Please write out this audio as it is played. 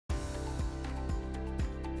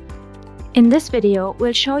In this video,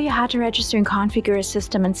 we'll show you how to register and configure a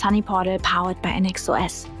system in Sunny Portal powered by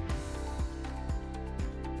ennexOS.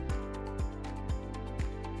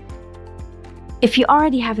 If you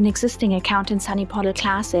already have an existing account in Sunny Portal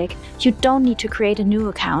Classic, you don't need to create a new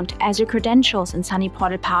account as your credentials in Sunny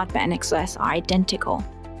Portal powered by ennexOS are identical.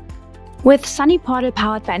 With Sunny Portal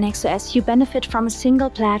powered by ennexOS, you benefit from a single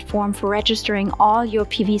platform for registering all your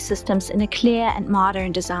PV systems in a clear and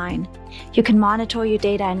modern design. You can monitor your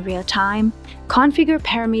data in real time, configure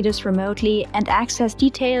parameters remotely, and access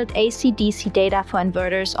detailed AC/DC data for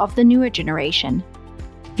inverters of the newer generation.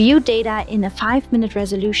 View data in a 5-minute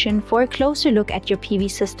resolution for a closer look at your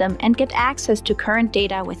PV system and get access to current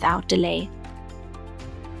data without delay.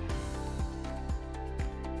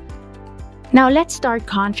 Now let's start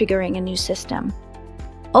configuring a new system.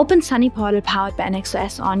 Open Sunny Portal powered by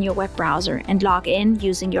ennexOS on your web browser and log in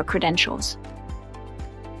using your credentials.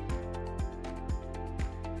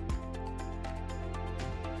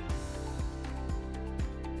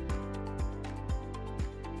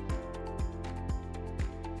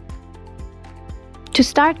 To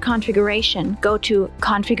start configuration, go to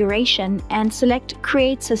Configuration and select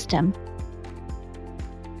Create System.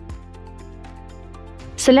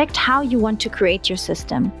 Select how you want to create your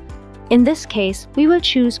system. In this case, we will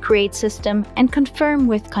choose Create System and confirm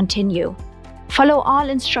with Continue. Follow all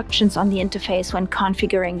instructions on the interface when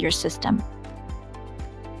configuring your system.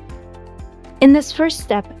 In this first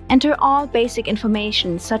step, enter all basic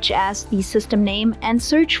information such as the system name and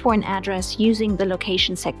search for an address using the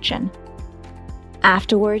location section.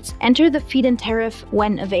 Afterwards, enter the feed-in tariff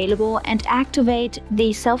when available and activate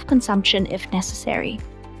the self-consumption if necessary.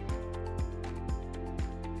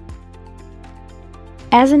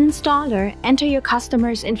 As an installer, enter your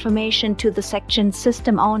customer's information to the section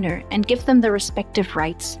System Owner and give them the respective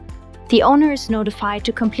rights. The owner is notified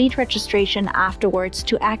to complete registration afterwards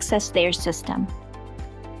to access their system.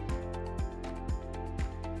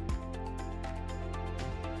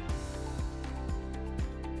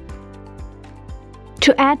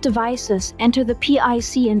 To add devices, enter the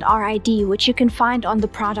PIC and RID, which you can find on the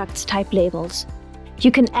product's type labels. You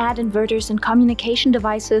can add inverters and communication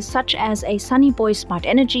devices such as a Sunny Boy Smart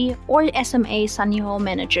Energy or SMA Sunny Home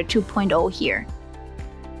Manager 2.0 here.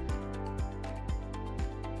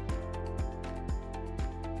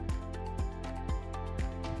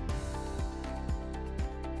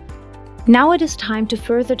 Now it is time to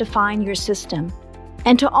further define your system.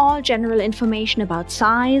 Enter all general information about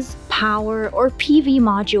size, power, or PV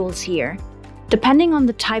modules here. Depending on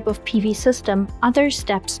the type of PV system, other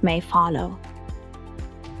steps may follow.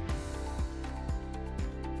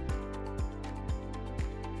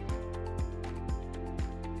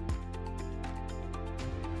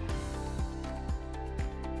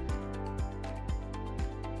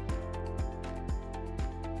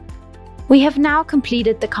 We have now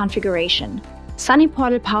completed the configuration. Sunny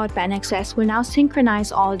Portal powered by ennexOS will now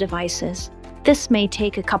synchronize all devices. This may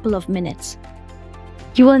take a couple of minutes.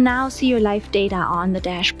 You will now see your live data on the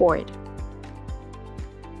dashboard.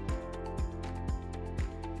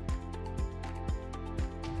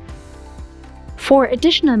 For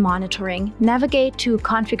additional monitoring, navigate to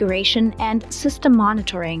Configuration and System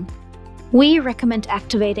Monitoring. We recommend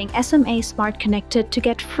activating SMA Smart Connected to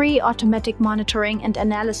get free automatic monitoring and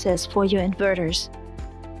analysis for your inverters.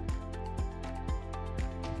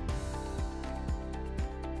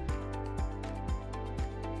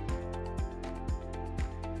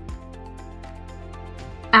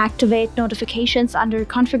 Activate notifications under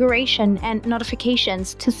Configuration and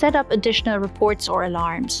Notifications to set up additional reports or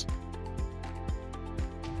alarms.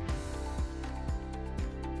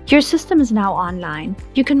 Your system is now online.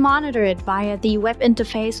 You can monitor it via the web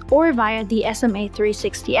interface or via the SMA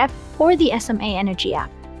 360 app or the SMA Energy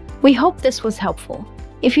app. We hope this was helpful.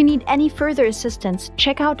 If you need any further assistance,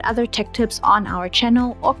 check out other tech tips on our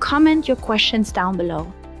channel or comment your questions down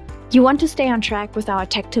below. You want to stay on track with our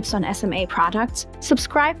tech tips on SMA products?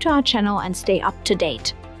 Subscribe to our channel and stay up to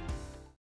date.